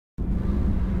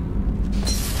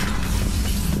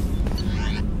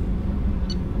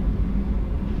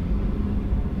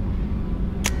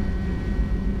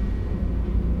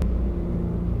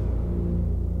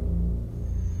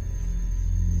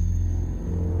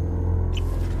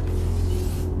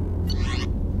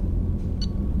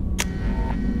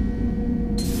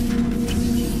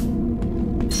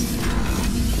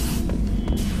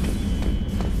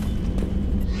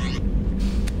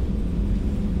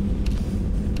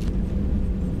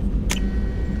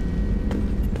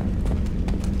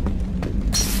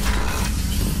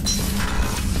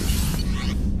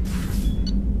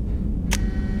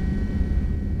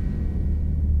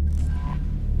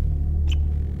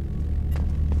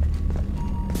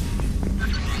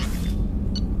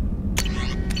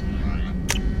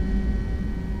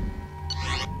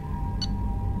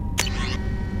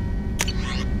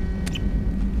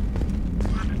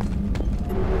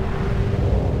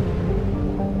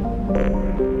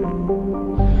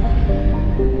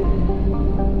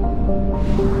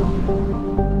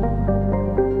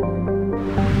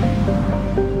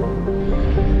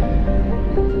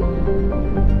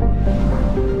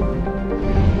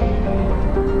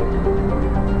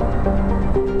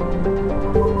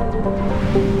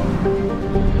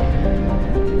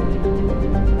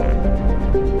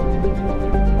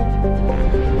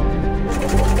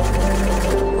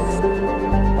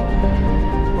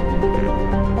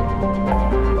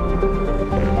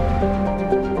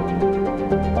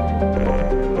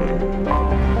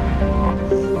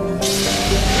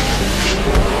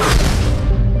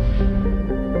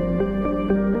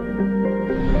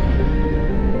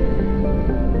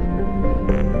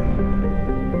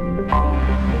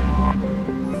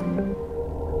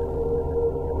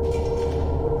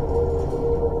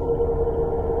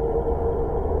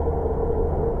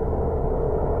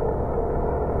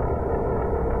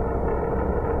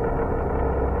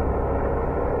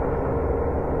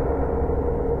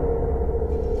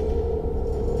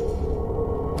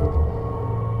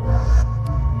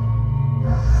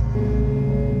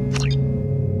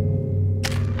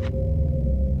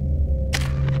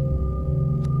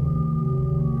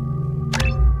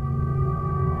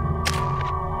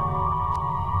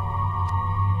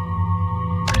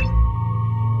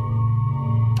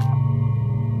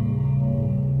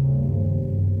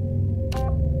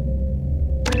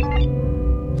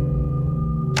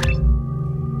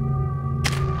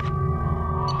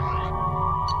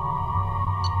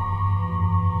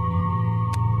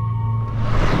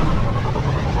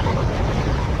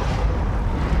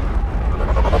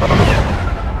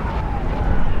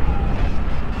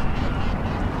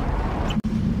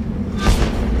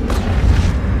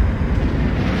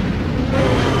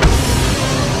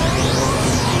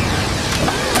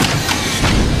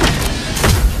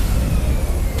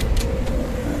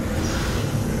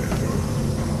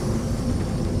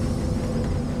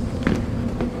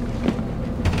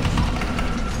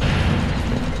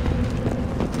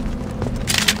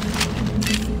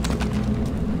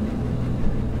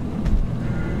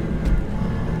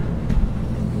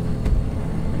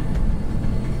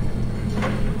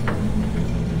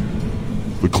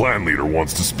clan leader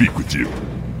wants to speak with you.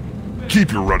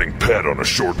 Keep your running pet on a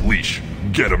short leash.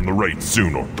 Get him the right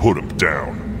soon or put him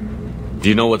down. Do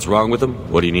you know what's wrong with him?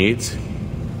 What he needs?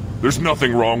 There's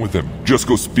nothing wrong with him. Just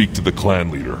go speak to the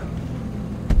clan leader.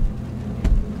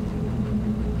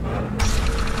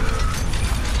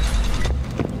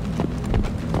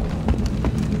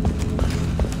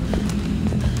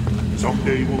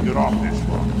 Someday we'll get off this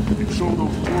run and show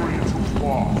those warriors who's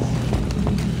lost.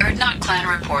 Erdnot clan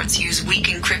reports use weak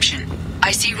encryption.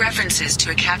 I see references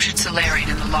to a captured Solarian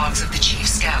in the logs of the Chief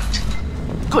Scout.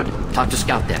 Good. Talk to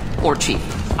Scout then. Or Chief.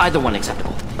 Either one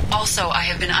acceptable. Also, I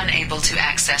have been unable to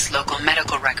access local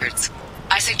medical records.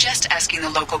 I suggest asking the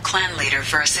local clan leader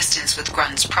for assistance with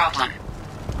Grunt's problem.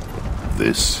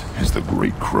 This is the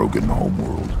great Krogan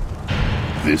homeworld.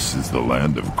 This is the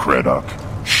land of Kredok,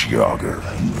 Shiagar,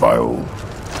 and Viol.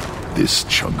 This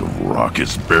chunk of rock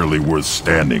is barely worth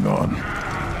standing on.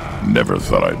 Never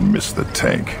thought I'd miss the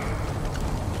tank.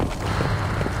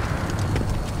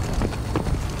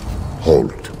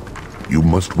 Halt. You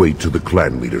must wait till the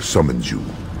clan leader summons you.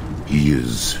 He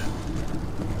is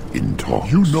in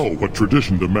talks. You know what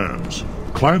tradition demands.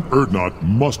 Clan Erdnot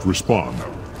must respond.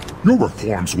 Your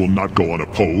reforms will not go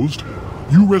unopposed.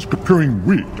 You risk appearing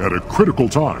weak at a critical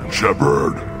time.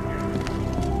 Shepard.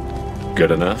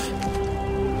 Good enough?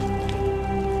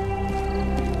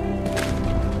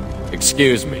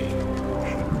 Excuse me.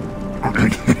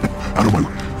 Out of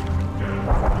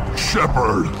my...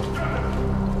 Shepard!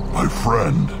 My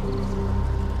friend.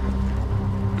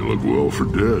 You look well for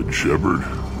dead, Shepard.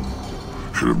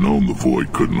 Should have known the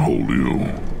Void couldn't hold you.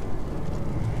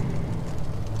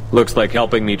 Looks like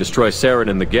helping me destroy Saren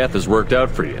and the Geth has worked out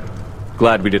for you.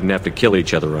 Glad we didn't have to kill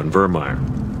each other on Vermeer.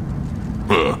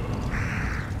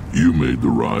 You made the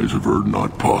rise of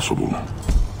Erdnot possible.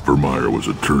 Vermeer was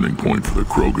a turning point for the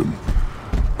Krogan,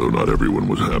 though not everyone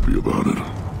was happy about it.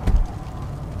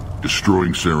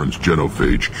 Destroying Saren's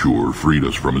genophage cure freed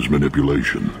us from his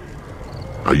manipulation.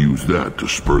 I used that to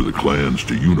spur the clans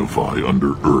to unify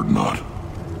under Erdnot.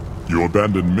 You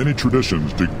abandoned many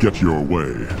traditions to get your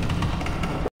way.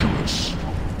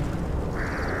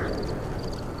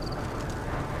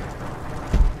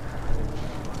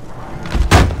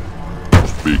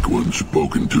 Speak when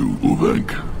spoken to,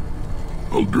 Uvenk.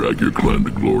 I'll drag your clan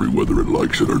to glory whether it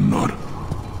likes it or not.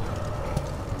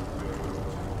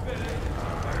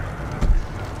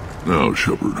 Now,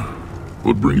 Shepard,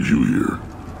 what brings you here?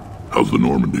 How's the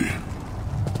Normandy?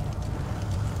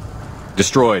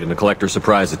 Destroyed in a collector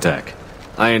surprise attack.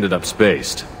 I ended up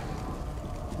spaced.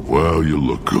 Well, you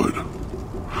look good.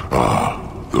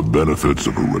 The benefits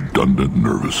of a redundant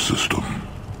nervous system.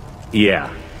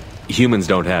 Yeah. Humans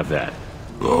don't have that.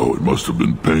 Oh, it must have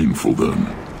been painful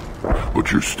then.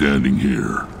 But you're standing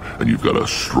here, and you've got a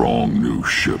strong new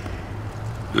ship.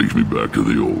 Takes me back to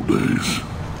the old days.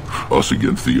 Us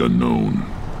against the unknown,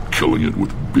 killing it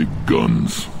with big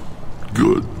guns.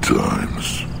 Good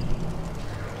times.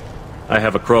 I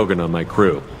have a Krogan on my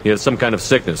crew. He has some kind of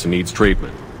sickness and needs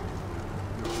treatment.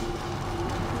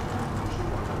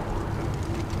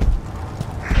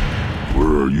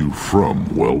 Where are you from,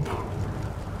 whelp?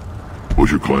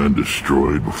 Was your clan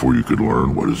destroyed before you could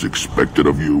learn what is expected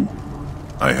of you?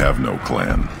 I have no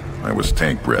clan. I was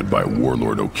tank bred by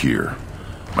Warlord Okir.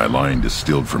 My line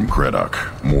distilled from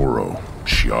Kredok, Moro,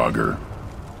 Shiagar.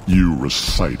 You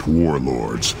recite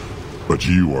warlords, but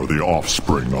you are the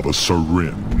offspring of a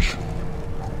syringe.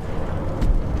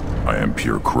 I am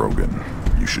pure Krogan.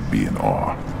 You should be in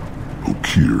awe.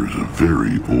 Okir is a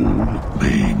very old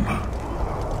name.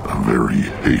 A very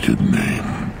hated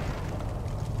name.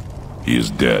 He is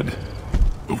dead.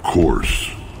 Of course.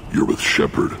 You're with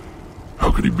Shepard.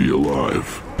 How could he be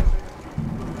alive?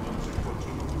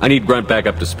 I need Grunt back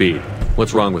up to speed.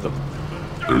 What's wrong with him?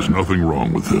 There's nothing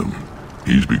wrong with him.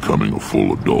 He's becoming a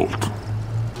full adult.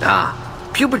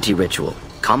 Puberty ritual.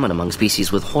 Common among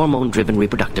species with hormone-driven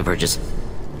reproductive urges.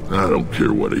 I don't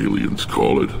care what aliens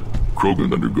call it.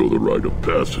 Krogan undergo the rite of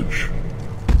passage.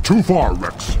 Too far,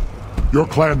 Rex. Your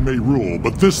clan may rule,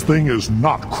 but this thing is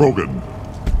not Krogan.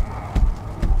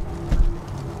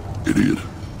 Idiot.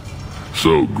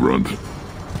 So, Grunt,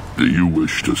 do you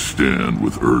wish to stand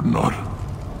with Erdnot?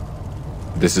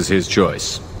 This is his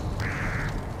choice.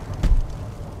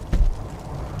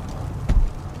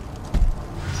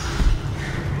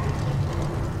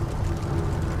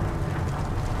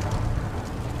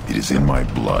 It is in my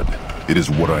blood. It is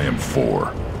what I am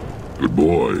for. Good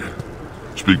boy.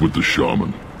 Speak with the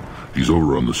shaman. He's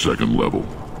over on the second level.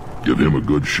 Give him a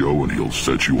good show and he'll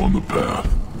set you on the path.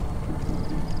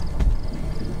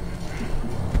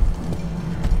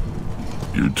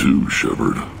 You too,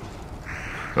 Shepard.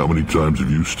 How many times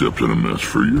have you stepped in a mess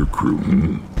for your crew,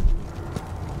 hmm?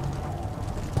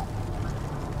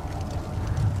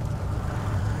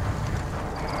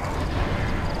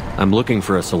 I'm looking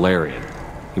for a Solarian.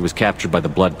 He was captured by the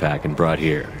Blood Pack and brought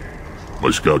here.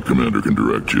 My scout commander can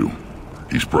direct you.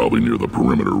 He's probably near the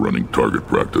perimeter running target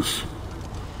practice.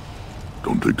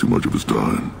 Don't take too much of his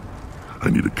time. I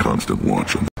need a constant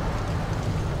watch on.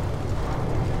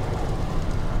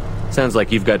 Sounds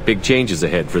like you've got big changes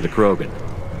ahead for the Krogan.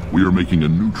 We are making a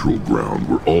neutral ground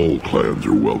where all clans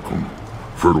are welcome.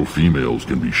 Fertile females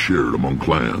can be shared among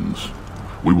clans.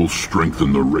 We will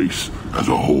strengthen the race as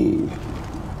a whole.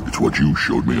 It's what you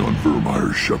showed me on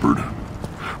Vermeer's Shepherd.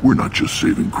 We're not just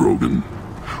saving Krogan.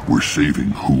 We're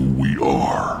saving who we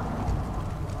are.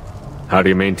 How do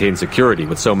you maintain security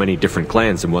with so many different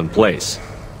clans in one place?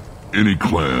 Any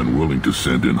clan willing to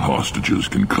send in hostages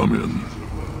can come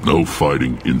in. No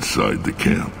fighting inside the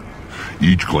camp.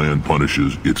 Each clan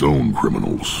punishes its own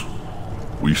criminals.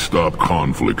 We stop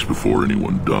conflicts before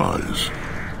anyone dies.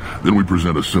 Then we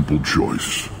present a simple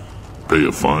choice. Pay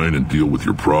a fine and deal with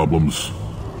your problems,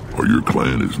 or your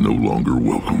clan is no longer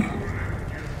welcome.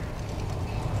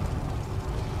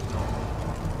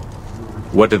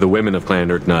 What do the women of Clan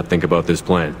Urdnot think about this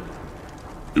plan?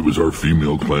 It was our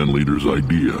female clan leader's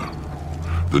idea.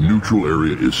 The neutral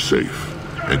area is safe,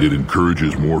 and it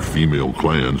encourages more female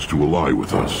clans to ally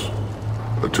with us.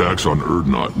 Attacks on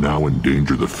Urdnot now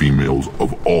endanger the females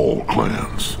of all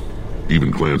clans.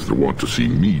 Even clans that want to see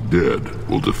me dead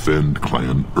will defend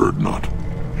Clan Urdnot.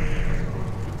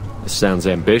 This sounds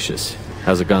ambitious.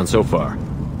 How's it gone so far?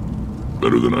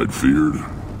 Better than I'd feared.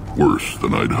 Worse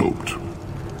than I'd hoped.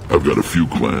 I've got a few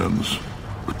clans,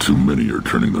 but too many are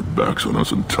turning their backs on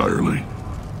us entirely.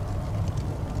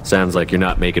 Sounds like you're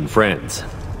not making friends.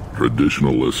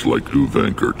 Traditionalists like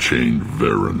Uvenk are chained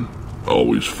Varen,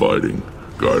 always fighting,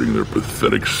 guarding their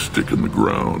pathetic stick in the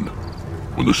ground.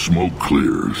 When the smoke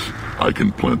clears, I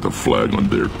can plant the flag on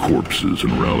their corpses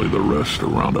and rally the rest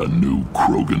around a new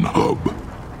Krogan hub.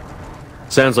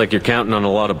 Sounds like you're counting on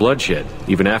a lot of bloodshed,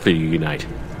 even after you unite.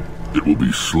 It will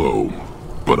be slow,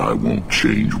 but I won't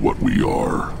change what we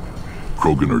are.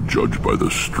 Krogan are judged by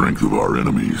the strength of our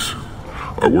enemies.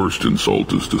 Our worst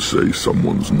insult is to say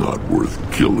someone's not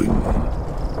worth killing.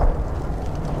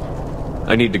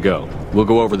 I need to go. We'll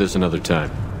go over this another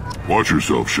time. Watch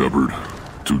yourself, Shepard.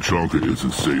 Tuchanka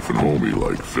isn't safe and homey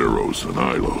like Theros and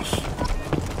Ilos.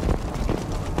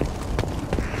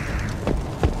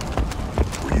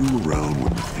 Were you around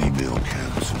when the female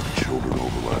camps and the children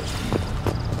over last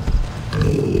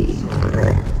week?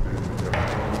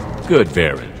 Good,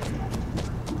 Varen.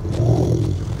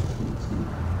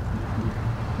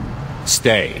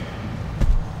 Stay.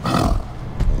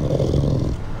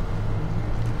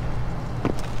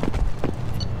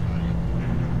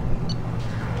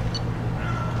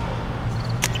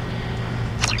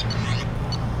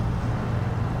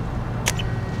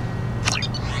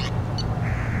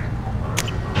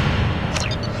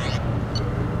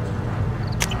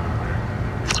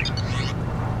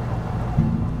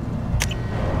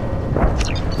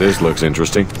 This looks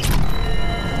interesting.